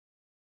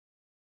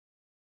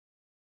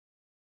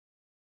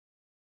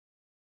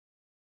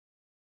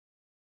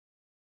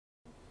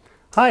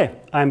Hi,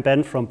 I'm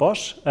Ben from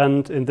Bosch,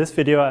 and in this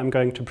video I'm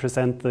going to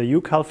present the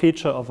uCal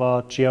feature of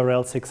our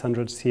GRL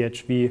 600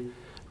 CHV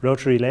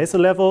rotary laser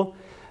level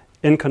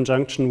in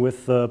conjunction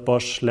with the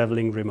Bosch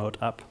Leveling Remote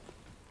app.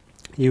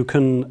 You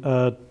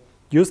can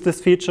use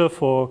this feature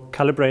for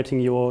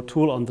calibrating your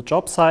tool on the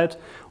job site,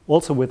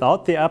 also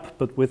without the app,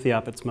 but with the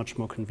app it's much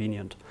more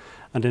convenient.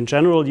 And in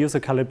general,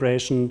 user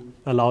calibration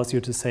allows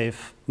you to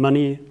save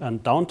money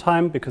and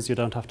downtime because you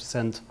don't have to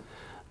send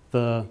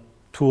the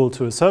tool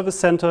to a service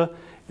center.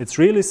 It's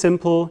really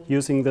simple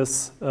using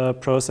this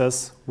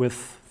process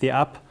with the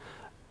app,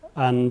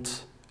 and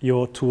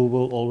your tool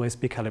will always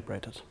be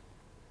calibrated.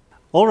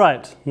 All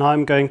right, now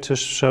I'm going to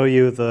show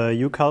you the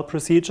uCal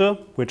procedure,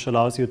 which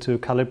allows you to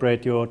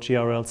calibrate your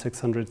GRL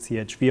 600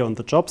 CHV on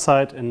the job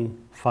site in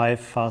 5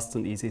 fast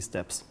and easy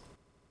steps.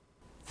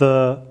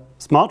 The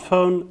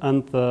smartphone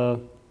and the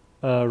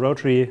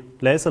rotary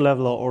laser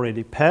level are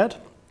already paired.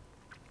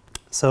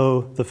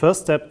 So the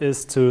first step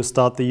is to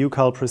start the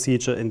uCal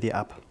procedure in the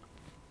app.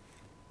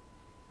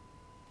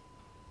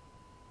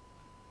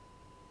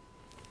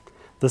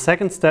 The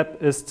second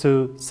step is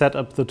to set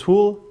up the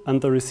tool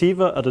and the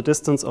receiver at a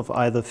distance of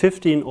either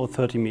 15 or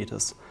 30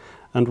 meters.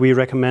 And we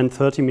recommend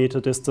 30-meter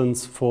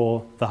distance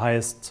for the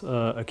highest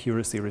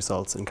accuracy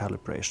results in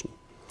calibration.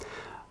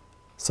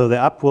 So the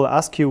app will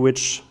ask you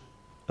which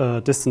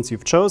distance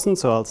you've chosen,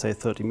 so I'll say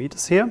 30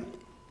 meters here.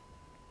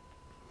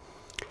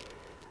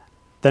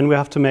 Then we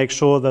have to make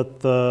sure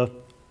that the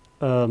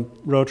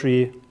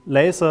rotary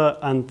laser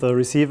and the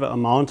receiver are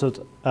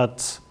mounted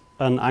at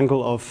an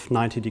angle of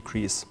 90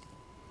 degrees.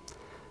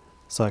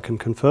 So I can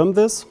confirm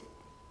this.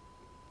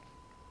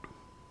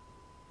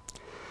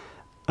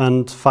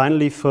 And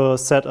finally, for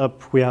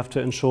setup, we have to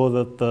ensure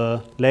that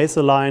the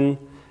laser line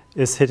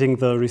is hitting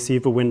the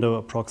receiver window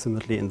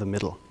approximately in the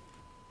middle.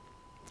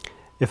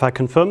 If I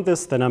confirm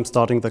this, then I'm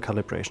starting the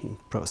calibration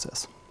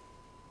process.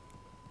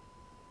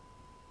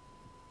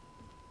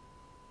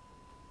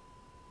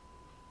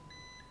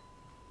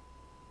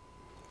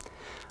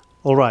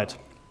 All right.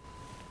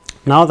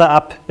 Now the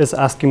app is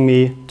asking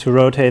me to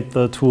rotate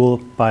the tool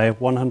by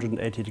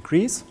 180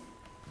 degrees,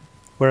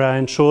 where I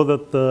ensure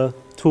that the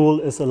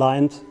tool is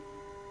aligned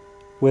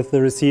with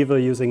the receiver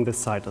using this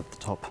side at the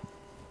top.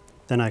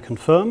 Then I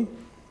confirm.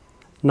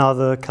 Now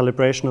the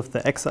calibration of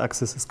the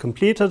x-axis is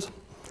completed,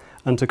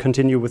 and to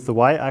continue with the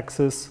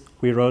y-axis,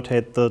 we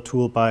rotate the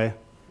tool by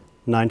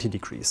 90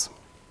 degrees.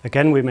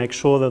 Again, we make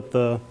sure that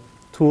the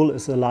tool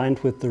is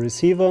aligned with the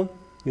receiver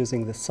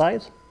using this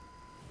side,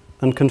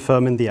 and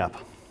confirm in the app.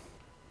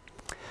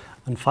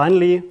 And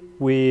finally,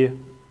 we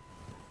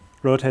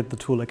rotate the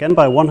tool again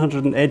by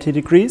 180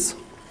 degrees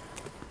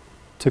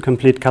to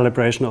complete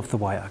calibration of the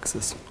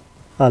y-axis.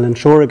 I'll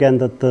ensure again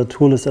that the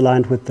tool is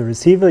aligned with the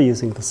receiver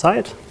using the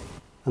sight,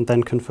 and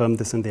then confirm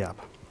this in the app.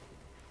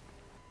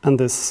 And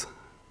this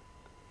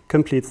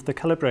completes the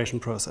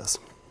calibration process.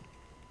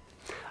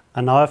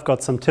 And now I've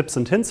got some tips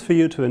and hints for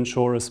you to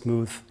ensure a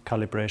smooth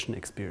calibration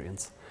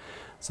experience.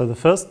 So the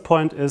first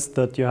point is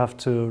that you have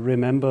to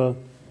remember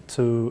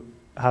to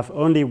have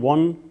only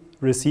one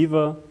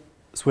receiver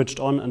switched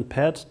on and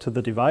paired to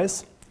the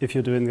device if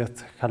you're doing the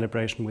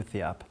calibration with the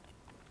app.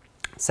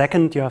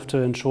 Second, you have to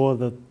ensure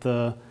that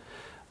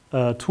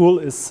the tool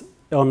is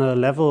on a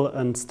level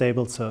and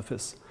stable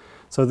surface.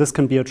 So this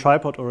can be a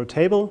tripod or a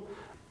table,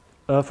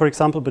 for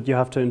example, but you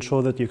have to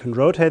ensure that you can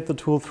rotate the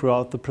tool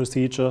throughout the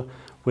procedure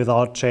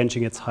without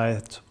changing its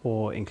height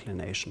or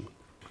inclination.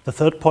 The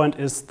third point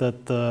is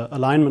that the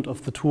alignment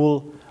of the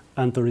tool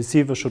and the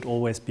receiver should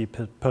always be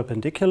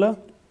perpendicular.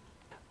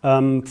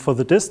 For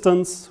the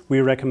distance, we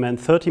recommend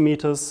 30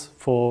 meters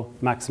for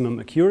maximum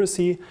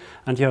accuracy,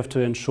 and you have to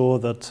ensure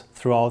that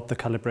throughout the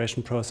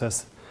calibration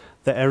process,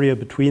 the area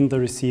between the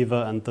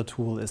receiver and the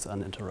tool is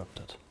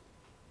uninterrupted.